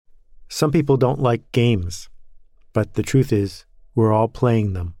Some people don't like games, but the truth is we're all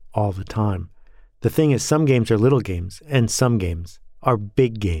playing them all the time. The thing is, some games are little games and some games are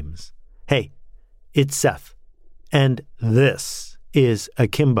big games. Hey, it's Seth, and this is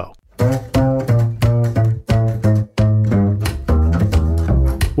Akimbo.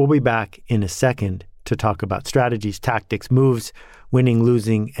 We'll be back in a second to talk about strategies, tactics, moves, winning,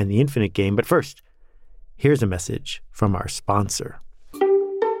 losing, and the infinite game. But first, here's a message from our sponsor.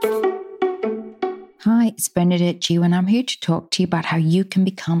 Hi, it's Bernadette Jew, and I'm here to talk to you about how you can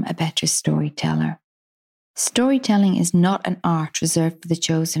become a better storyteller. Storytelling is not an art reserved for the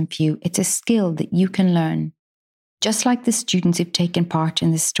chosen few. It's a skill that you can learn, just like the students who've taken part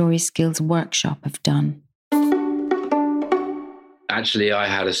in the Story Skills Workshop have done. Actually, I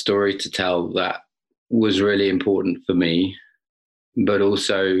had a story to tell that was really important for me, but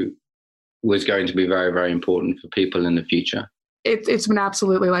also was going to be very, very important for people in the future. It's been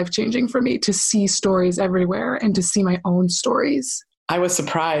absolutely life-changing for me to see stories everywhere and to see my own stories. I was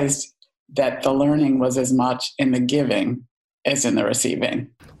surprised that the learning was as much in the giving as in the receiving.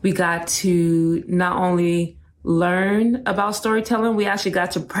 We got to not only learn about storytelling, we actually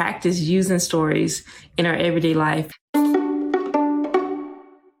got to practice using stories in our everyday life.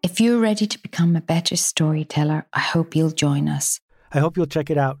 If you're ready to become a better storyteller, I hope you'll join us. I hope you'll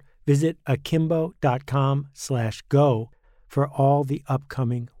check it out. Visit akimbo.com/go for all the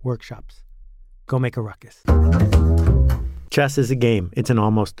upcoming workshops. Go make a ruckus. Chess is a game. It's an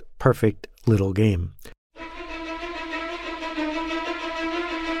almost perfect little game.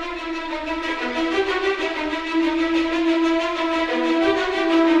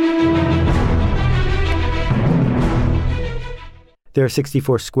 There are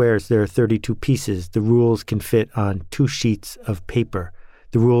 64 squares. There are 32 pieces. The rules can fit on 2 sheets of paper.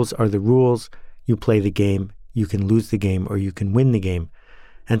 The rules are the rules. You play the game. You can lose the game or you can win the game.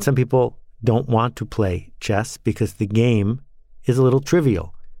 And some people don't want to play chess because the game is a little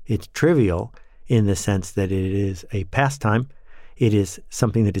trivial. It's trivial in the sense that it is a pastime. It is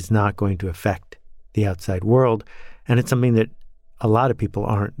something that is not going to affect the outside world. And it's something that a lot of people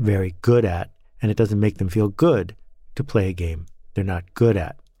aren't very good at. And it doesn't make them feel good to play a game they're not good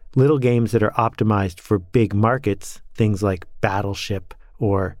at. Little games that are optimized for big markets, things like Battleship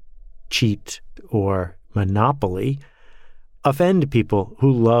or Cheat or Monopoly, offend people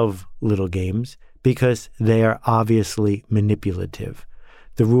who love little games because they are obviously manipulative.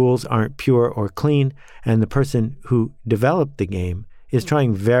 The rules aren't pure or clean, and the person who developed the game is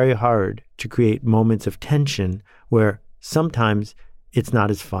trying very hard to create moments of tension where sometimes it's not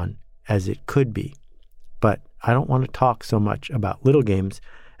as fun as it could be. But I don't want to talk so much about little games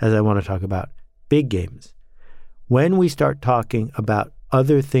as I want to talk about big games. When we start talking about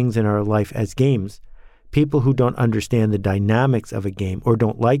other things in our life as games, people who don't understand the dynamics of a game or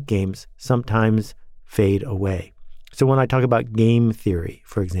don't like games sometimes fade away. So when I talk about game theory,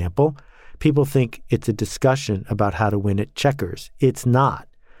 for example, people think it's a discussion about how to win at checkers. It's not.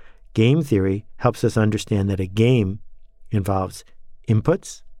 Game theory helps us understand that a game involves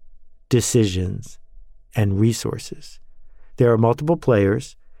inputs, decisions, and resources. There are multiple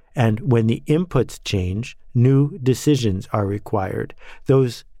players, and when the inputs change, new decisions are required.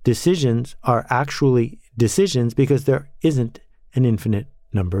 Those decisions are actually decisions because there isn't an infinite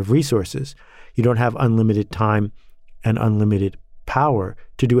number of resources. You don't have unlimited time and unlimited power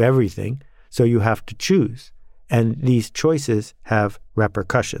to do everything, so you have to choose. And these choices have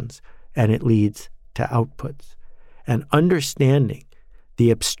repercussions, and it leads to outputs. And understanding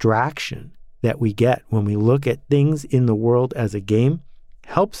the abstraction that we get when we look at things in the world as a game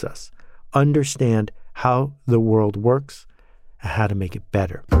helps us understand how the world works and how to make it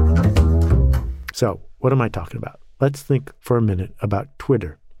better. So, what am I talking about? Let's think for a minute about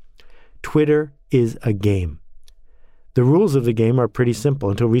Twitter. Twitter is a game. The rules of the game are pretty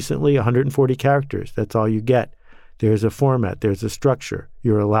simple. Until recently, 140 characters. That's all you get. There's a format. There's a structure.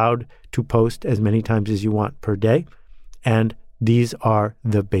 You're allowed to post as many times as you want per day. And these are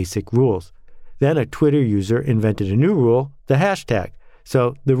the basic rules. Then a Twitter user invented a new rule, the hashtag.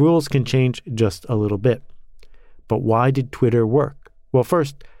 So the rules can change just a little bit. But why did Twitter work? Well,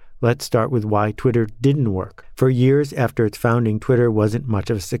 first, let's start with why Twitter didn't work. For years after its founding, Twitter wasn't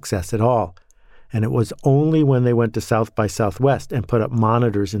much of a success at all. And it was only when they went to South by Southwest and put up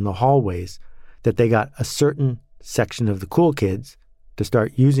monitors in the hallways that they got a certain section of the cool kids to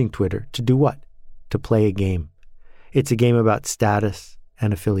start using Twitter to do what? To play a game. It's a game about status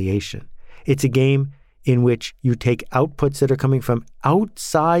and affiliation. It's a game in which you take outputs that are coming from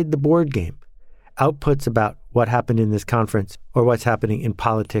outside the board game, outputs about what happened in this conference or what's happening in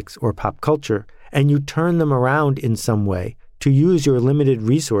politics or pop culture, and you turn them around in some way to use your limited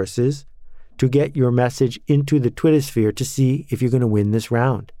resources to get your message into the Twitter sphere to see if you're going to win this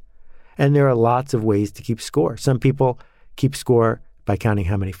round. And there are lots of ways to keep score. Some people keep score by counting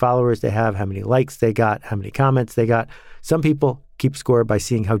how many followers they have, how many likes they got, how many comments they got. Some people keep score by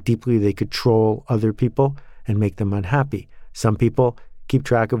seeing how deeply they could troll other people and make them unhappy. Some people keep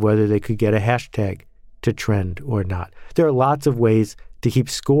track of whether they could get a hashtag to trend or not. There are lots of ways to keep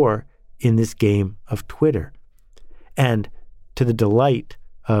score in this game of Twitter. And to the delight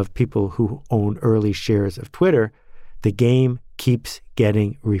of people who own early shares of Twitter, the game keeps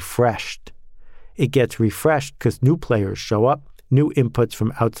getting refreshed. It gets refreshed because new players show up, new inputs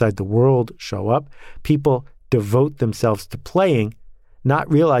from outside the world show up. People devote themselves to playing,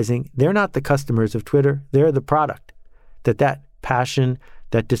 not realizing they're not the customers of Twitter, they're the product. That passion,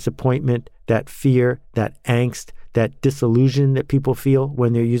 that disappointment, that fear, that angst, that disillusion that people feel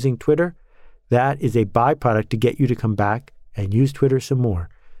when they're using Twitter, that is a byproduct to get you to come back and use Twitter some more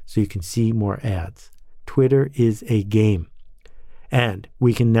so you can see more ads. Twitter is a game. And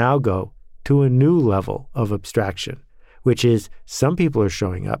we can now go to a new level of abstraction, which is some people are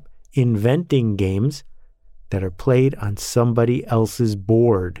showing up, inventing games that are played on somebody else's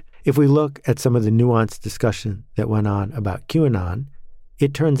board. If we look at some of the nuanced discussion that went on about QAnon,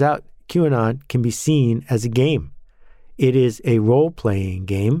 it turns out QAnon can be seen as a game. It is a role-playing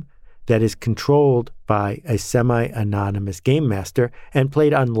game that is controlled by a semi-anonymous game master and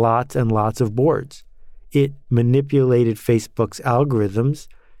played on lots and lots of boards. It manipulated Facebook's algorithms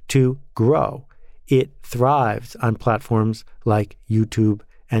to grow. It thrives on platforms like YouTube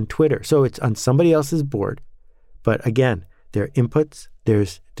and Twitter. So it's on somebody else's board. But again, there are inputs,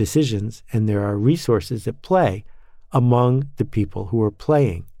 there's decisions, and there are resources at play among the people who are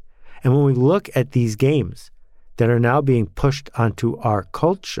playing. And when we look at these games that are now being pushed onto our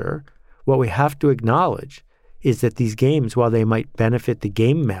culture, what we have to acknowledge is that these games, while they might benefit the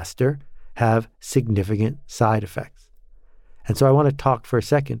game master, have significant side effects. And so I want to talk for a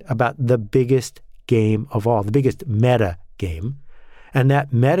second about the biggest game of all, the biggest meta game. And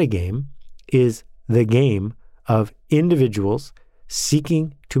that meta game is the game of individuals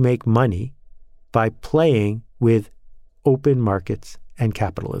seeking to make money by playing with open markets and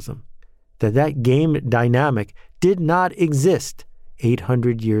capitalism. That game dynamic did not exist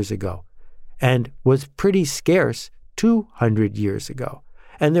 800 years ago and was pretty scarce 200 years ago.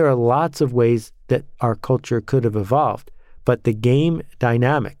 And there are lots of ways that our culture could have evolved, but the game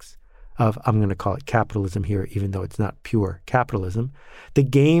dynamics of, I'm going to call it capitalism here, even though it's not pure capitalism, the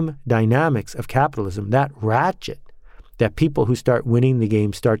game dynamics of capitalism, that ratchet, that people who start winning the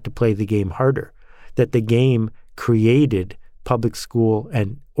game start to play the game harder, that the game created public school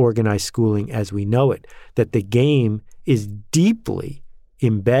and organized schooling as we know it, that the game is deeply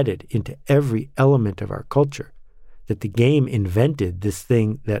embedded into every element of our culture, that the game invented this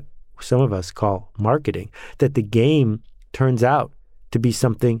thing that some of us call marketing, that the game turns out to be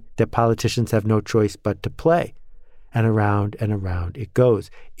something that politicians have no choice but to play. And around it goes.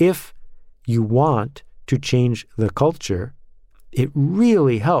 If you want to change the culture, it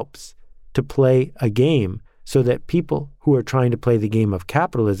really helps to play a game so that people who are trying to play the game of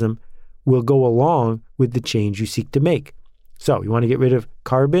capitalism will go along with the change you seek to make. So you want to get rid of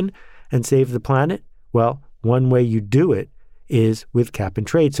carbon and save the planet? Well, one way you do it is with cap and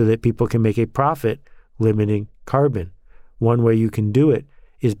trade so that people can make a profit limiting carbon. One way you can do it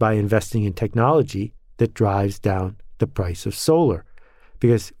is by investing in technology that drives down the price of solar.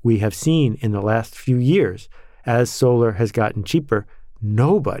 Because we have seen in the last few years, as solar has gotten cheaper,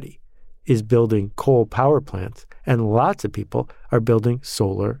 nobody is building coal power plants, and lots of people are building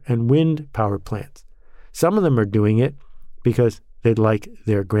solar and wind power plants. Some of them are doing it because they'd like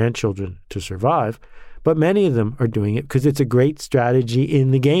their grandchildren to survive, but many of them are doing it because it's a great strategy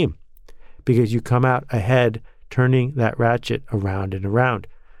in the game, because you come out ahead turning that ratchet around and around.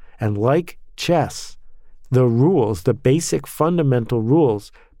 And like chess, the rules, the basic fundamental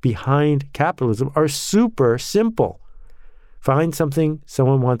rules behind capitalism are super simple. Find something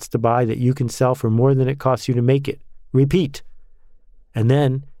someone wants to buy that you can sell for more than it costs you to make it. Repeat. And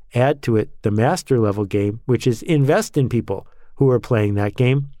then add to it the master level game, which is invest in people who are playing that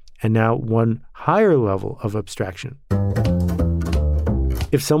game, and now one higher level of abstraction.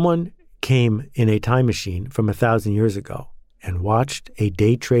 If someone came in a time machine from 1,000 years ago and watched a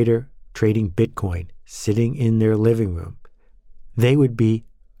day trader trading Bitcoin sitting in their living room, they would be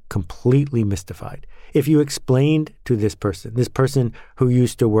completely mystified. If you explained to this person who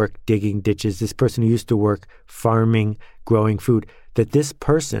used to work digging ditches, this person who used to work farming, growing food, that this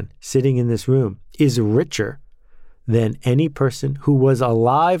person sitting in this room is richer than any person who was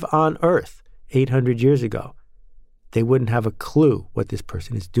alive on Earth 800 years ago, they wouldn't have a clue what this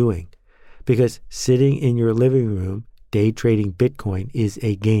person is doing. Because sitting in your living room day trading Bitcoin is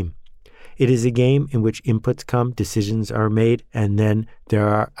a game. It is a game in which inputs come, decisions are made, and then there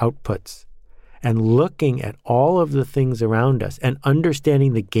are outputs. And looking at all of the things around us and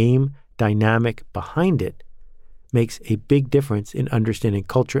understanding the game dynamic behind it makes a big difference in understanding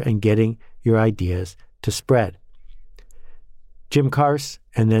culture and getting your ideas to spread. Jim Carse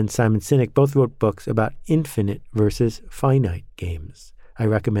and then Simon Sinek both wrote books about infinite versus finite games. I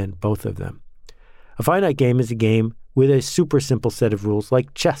recommend both of them. A finite game is a game with a super simple set of rules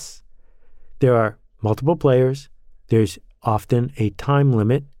like chess. There are multiple players. There's often a time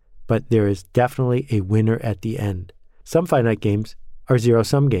limit, but there is definitely a winner at the end. Some finite games are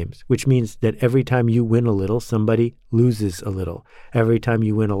zero-sum games, which means that every time you win a little, somebody loses a little. Every time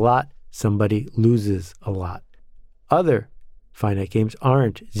you win a lot, somebody loses a lot. Other finite games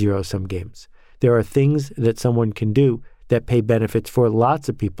aren't zero-sum games. There are things that someone can do that pay benefits for lots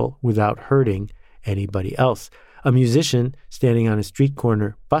of people without hurting anybody else. A musician standing on a street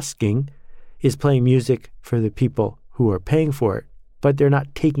corner busking is playing music for the people who are paying for it, but they're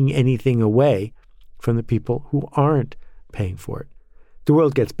not taking anything away from the people who aren't paying for it. The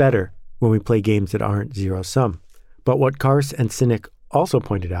world gets better when we play games that aren't zero-sum. But what Carse and Sinek also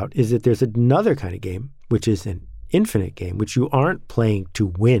pointed out is that there's another kind of game, which is an infinite game, which you aren't playing to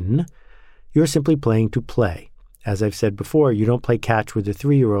win. You're simply playing to play. As I've said before, you don't play catch with a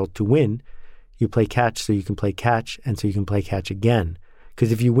 3-year-old to win. You play catch so you can play catch and so you can play catch again.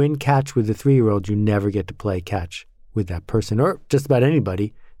 Because if you win catch with a 3-year-old, you never get to play catch with that person or just about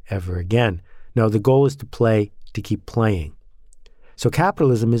anybody ever again. No, the goal is to play to keep playing. So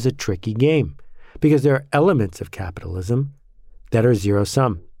capitalism is a tricky game because there are elements of capitalism that are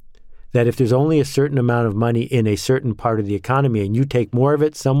zero-sum. That if there's only a certain amount of money in a certain part of the economy and you take more of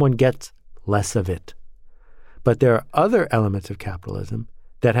it, someone gets less of it. But there are other elements of capitalism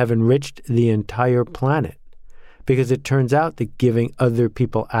that have enriched the entire planet because it turns out that giving other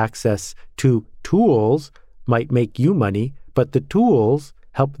people access to tools might make you money, but the tools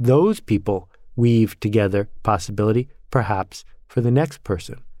help those people weave together possibility, perhaps for the next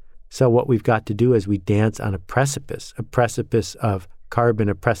person. So what we've got to do is we dance on a precipice of carbon,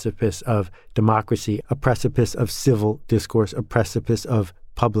 a precipice of democracy, a precipice of civil discourse, a precipice of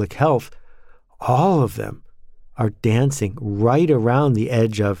public health. All of them are dancing right around the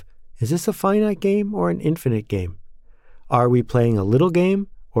edge of, is this a finite game or an infinite game? Are we playing a little game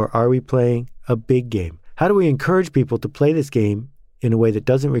or are we playing a big game? How do we encourage people to play this game in a way that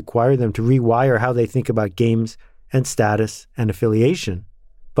doesn't require them to rewire how they think about games and status and affiliation,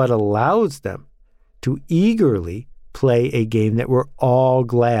 but allows them to eagerly play a game that we're all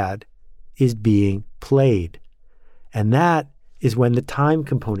glad is being played? And that is when the time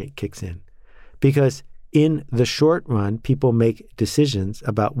component kicks in. Because in the short run, people make decisions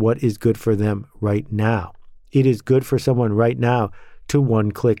about what is good for them right now. It is good for someone right now to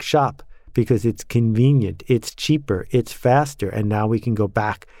one-click shop because it's convenient, it's cheaper, it's faster, and now we can go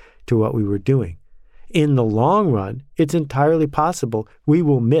back to what we were doing. In the long run, it's entirely possible we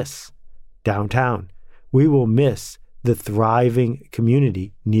will miss downtown. We will miss the thriving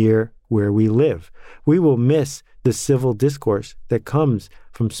community near where we live. We will miss the civil discourse that comes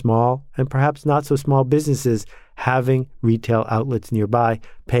from small and perhaps not so small businesses having retail outlets nearby,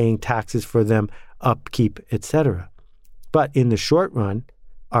 paying taxes for them, upkeep, etc. But in the short run,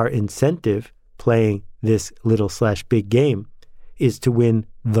 our incentive playing this little/big game is to win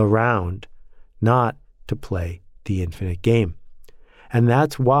the round, not to play the infinite game. And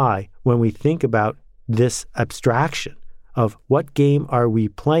that's why when we think about this abstraction of what game are we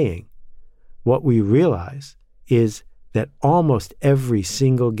playing, what we realize is that almost every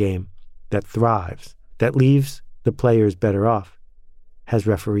single game that thrives, that leaves the players better off, has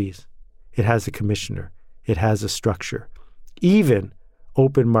referees. It has a commissioner. It has a structure. Even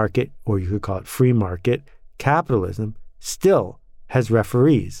open market, or you could call it free market, capitalism still has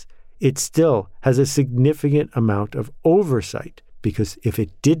referees. It still has a significant amount of oversight, because if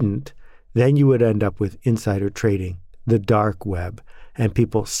it didn't, then you would end up with insider trading, the dark web, and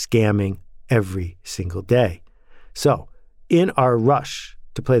people scamming every single day. So in our rush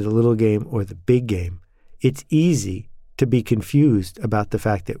to play the little game or the big game, it's easy to be confused about the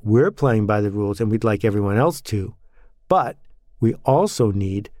fact that we're playing by the rules and we'd like everyone else to, but we also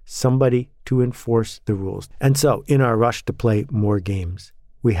need somebody to enforce the rules. And so in our rush to play more games,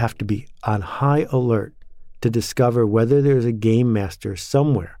 we have to be on high alert to discover whether there's a game master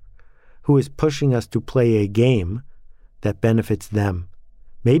somewhere who is pushing us to play a game that benefits them.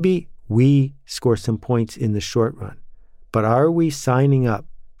 Maybe we score some points in the short run, but are we signing up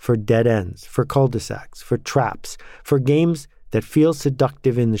for dead ends, for cul-de-sacs, for traps, for games that feel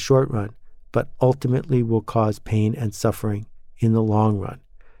seductive in the short run, but ultimately will cause pain and suffering in the long run.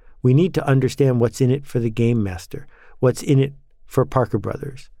 We need to understand what's in it for the game master, what's in it for Parker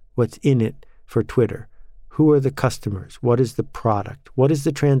Brothers, what's in it for Twitter. Who are the customers? What is the product? What is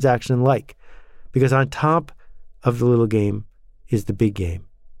the transaction like? Because on top of the little game is the big game.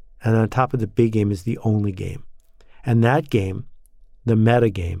 And on top of the big game is the only game. And that game, the meta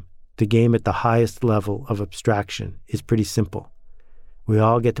game, the game at the highest level of abstraction, is pretty simple. We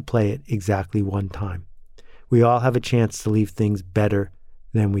all get to play it exactly one time. We all have a chance to leave things better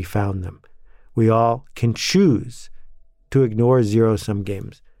than we found them. We all can choose to ignore zero-sum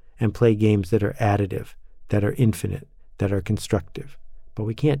games and play games that are additive, that are infinite, that are constructive. But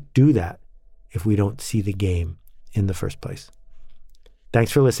we can't do that if we don't see the game in the first place.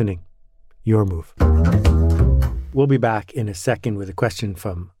 Thanks for listening. Your move. We'll be back in a second with a question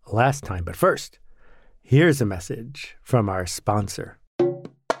from last time. But first, here's a message from our sponsor.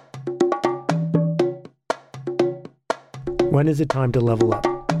 When is it time to level up?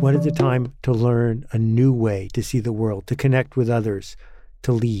 When is it time to learn a new way to see the world, to connect with others,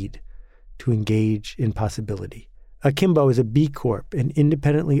 to lead, to engage in possibility? Akimbo is a B Corp, an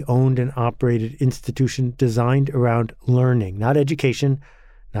independently owned and operated institution designed around learning, not education,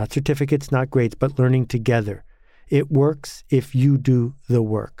 not certificates, not grades, but learning together. It works if you do the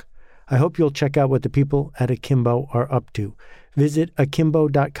work. I hope you'll check out what the people at Akimbo are up to. Visit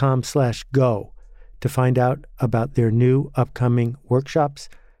akimbo.com/go to find out about their new upcoming workshops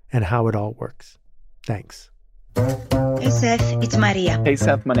and how it all works. Thanks. Hey, Seth, it's Maria. Hey,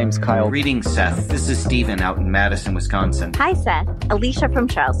 Seth, my name's Kyle. Greetings, Seth. This is Steven out in Madison, Wisconsin. Hi, Seth. Alicia from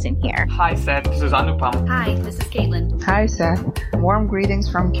Charleston here. Hi, Seth. This is Anupam. Hi, this is Caitlin. Hi, Seth. Warm greetings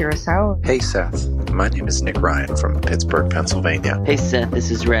from Curacao. Hey, Seth. My name is Nick Ryan from Pittsburgh, Pennsylvania. Hey, Seth.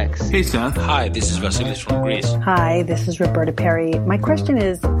 This is Rex. Hey, Seth. Hi, this is Vasilis from Greece. Hi, this is Roberta Perry. My question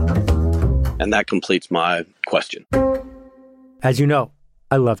is... And that completes my question. As you know,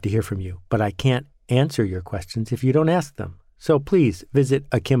 I love to hear from you, but I can't answer your questions if you don't ask them. So please visit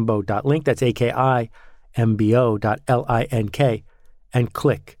akimbo.link, that's akimbo.link, and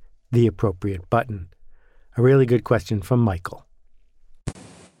click the appropriate button. A really good question from Michael.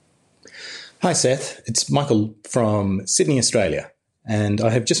 Hi, Seth. It's Michael from Sydney, Australia, and I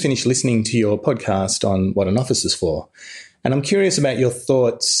have just finished listening to your podcast on what an office is for. And I'm curious about your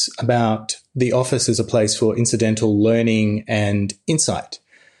thoughts about the office as a place for incidental learning and insight.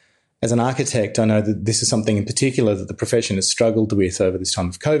 As an architect, I know that this is something in particular that the profession has struggled with over this time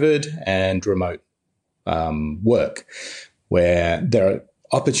of COVID and remote work, where there are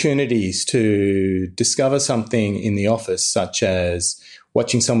opportunities to discover something in the office, such as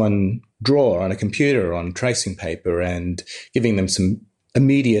watching someone draw on a computer on tracing paper and giving them some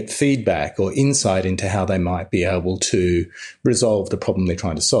immediate feedback or insight into how they might be able to resolve the problem they're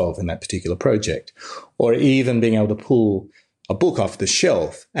trying to solve in that particular project, or even being able to pull a book off the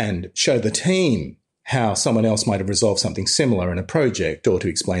shelf and show the team how someone else might have resolved something similar in a project, or to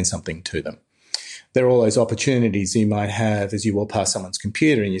explain something to them. There are all those opportunities you might have as you walk past someone's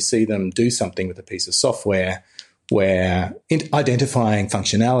computer and you see them do something with a piece of software where identifying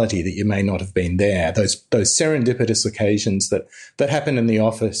functionality that you may not have been there, those serendipitous occasions that happen in the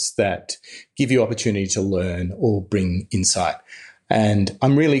office that give you opportunity to learn or bring insight. And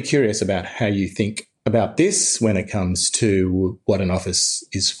I'm really curious about how you think about this when it comes to what an office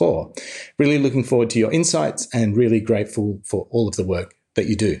is for. Really looking forward to your insights and really grateful for all of the work that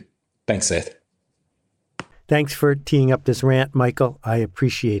you do. Thanks, Seth. Thanks for teeing up this rant, Michael. I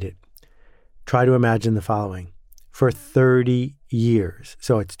appreciate it. Try to imagine the following. For 30 years,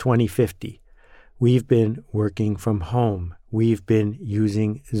 so it's 2050, we've been working from home. We've been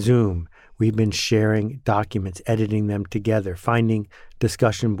using Zoom. We've been sharing documents, editing them together, finding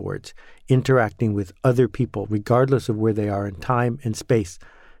discussion boards, interacting with other people, regardless of where they are in time and space,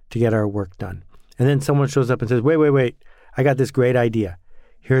 to get our work done. And then someone shows up and says, wait, I got this great idea.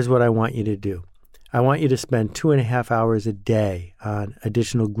 Here's what I want you to do. I want you to spend 2.5 hours a day on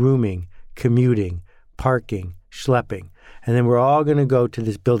additional grooming, commuting, parking, schlepping. And then we're all going to go to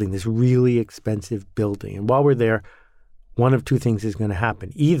this building, this really expensive building. And while we're there, one of two things is going to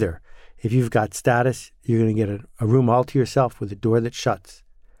happen. Either, if you've got status, you're going to get a room all to yourself with a door that shuts.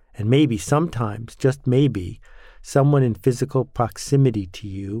 And maybe, sometimes, just maybe, someone in physical proximity to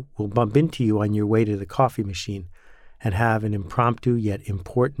you will bump into you on your way to the coffee machine and have an impromptu yet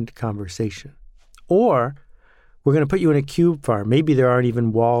important conversation. Or we're going to put you in a cube farm. Maybe there aren't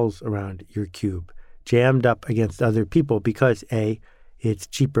even walls around your cube, jammed up against other people because A, it's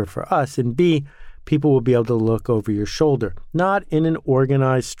cheaper for us, and B, people will be able to look over your shoulder, not in an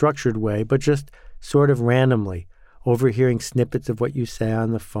organized, structured way, but just sort of randomly, overhearing snippets of what you say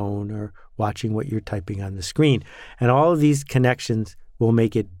on the phone or watching what you're typing on the screen. And all of these connections will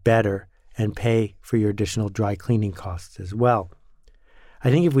make it better and pay for your additional dry cleaning costs as well. I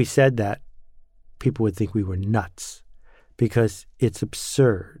think if we said that, people would think we were nuts because it's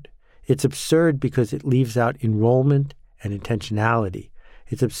absurd. It's absurd because it leaves out enrollment and intentionality.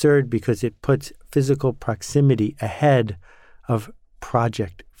 It's absurd because it puts physical proximity ahead of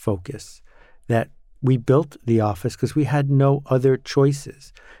project focus. That we built the office because we had no other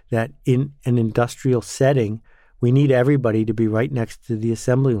choices. That in an industrial setting, we need everybody to be right next to the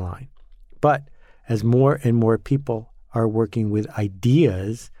assembly line. But as more and more people are working with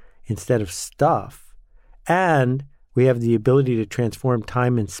ideas instead of stuff, and we have the ability to transform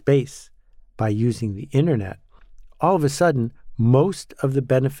time and space by using the internet, all of a sudden, most of the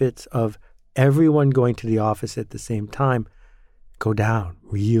benefits of everyone going to the office at the same time go down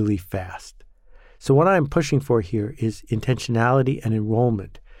really fast. So what I'm pushing for here is intentionality and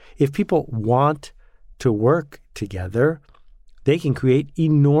enrollment. If people want to work together, they can create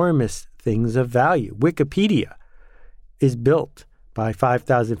enormous things of value. Wikipedia is built by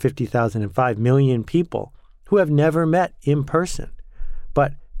 5,000, 50,000, and 5 million people who have never met in person,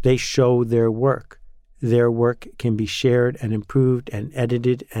 but they show their work. Their work can be shared and improved and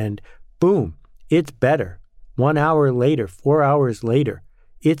edited, and boom, it's better. 1 hour later, 4 hours later,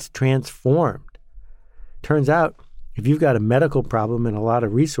 it's transformed. Turns out, if you've got a medical problem and a lot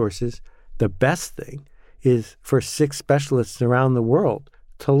of resources, the best thing is for 6 specialists around the world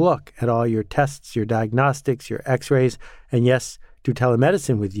to look at all your tests, your diagnostics, your x-rays, and yes, do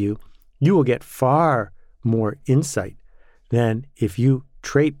telemedicine with you. You will get far more insight than if you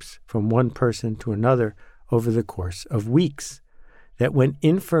traipse from one person to another over the course of weeks. That when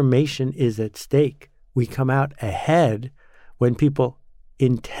information is at stake, we come out ahead when people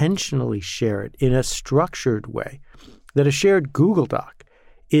intentionally share it in a structured way. That a shared Google Doc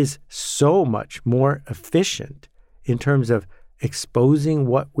is so much more efficient in terms of exposing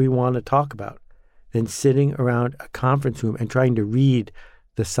what we want to talk about than sitting around a conference room and trying to read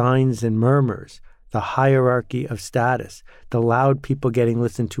the signs and murmurs, the hierarchy of status, the loud people getting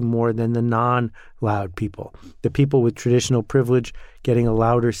listened to more than the non-loud people, the people with traditional privilege getting a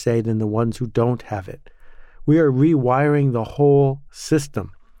louder say than the ones who don't have it. We are rewiring the whole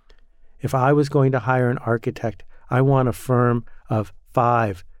system. If I was going to hire an architect, I want a firm of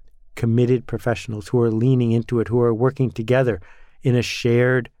 5 committed professionals who are leaning into it, who are working together in a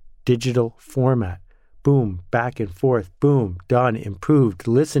shared digital format. Boom, back and forth, boom, done, improved,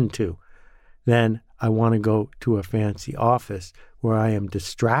 listened to. Then I want to go to a fancy office where I am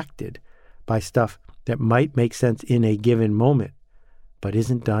distracted by stuff that might make sense in a given moment, but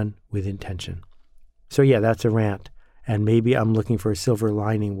isn't done with intention. So yeah, that's a rant. And maybe I'm looking for a silver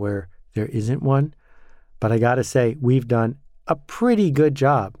lining where there isn't one. But I got to say, we've done a pretty good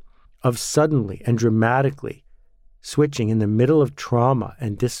job of suddenly and dramatically switching in the middle of trauma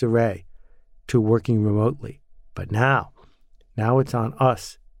and disarray to working remotely. But now it's on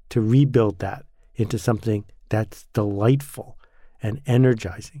us to rebuild that into something that's delightful and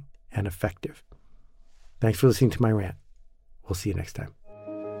energizing and effective. Thanks for listening to my rant. We'll see you next time.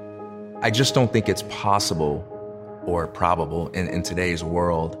 I just don't think it's possible or probable in today's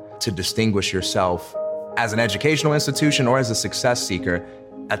world to distinguish yourself as an educational institution or as a success seeker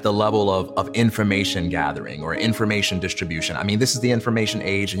at the level of information gathering or information distribution. I mean, this is the information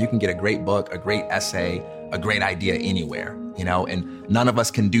age, and you can get a great book, a great essay, a great idea anywhere, and none of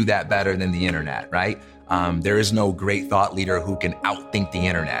us can do that better than the internet, right? There is no great thought leader who can outthink the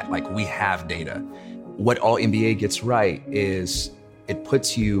internet. Like, we have data. What All MBA gets right is it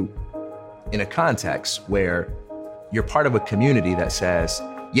puts you in a context where you're part of a community that says,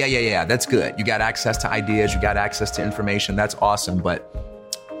 yeah, that's good. You got access to ideas, you got access to information, that's awesome, but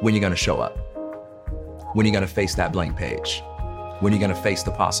when are you gonna show up? When are you gonna face that blank page? When are you gonna face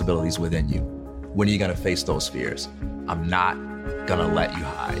the possibilities within you? When are you gonna face those fears? I'm not gonna let you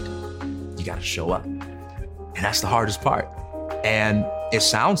hide. You gotta show up. And that's the hardest part. And it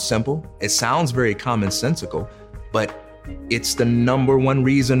sounds simple, it sounds very commonsensical, but it's the number one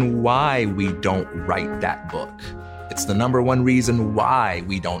reason why we don't write that book. It's the number one reason why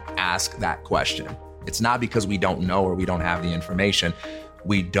we don't ask that question. It's not because we don't know or we don't have the information.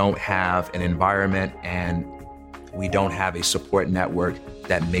 We don't have an environment and we don't have a support network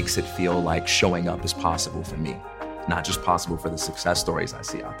that makes it feel like showing up is possible for me. Not just possible for the success stories I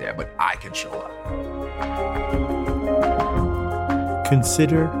see out there, but I can show up.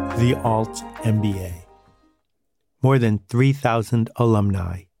 Consider the Alt MBA. More than 3,000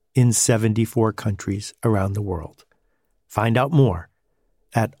 alumni in 74 countries around the world. Find out more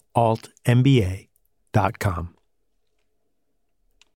at altmba.com.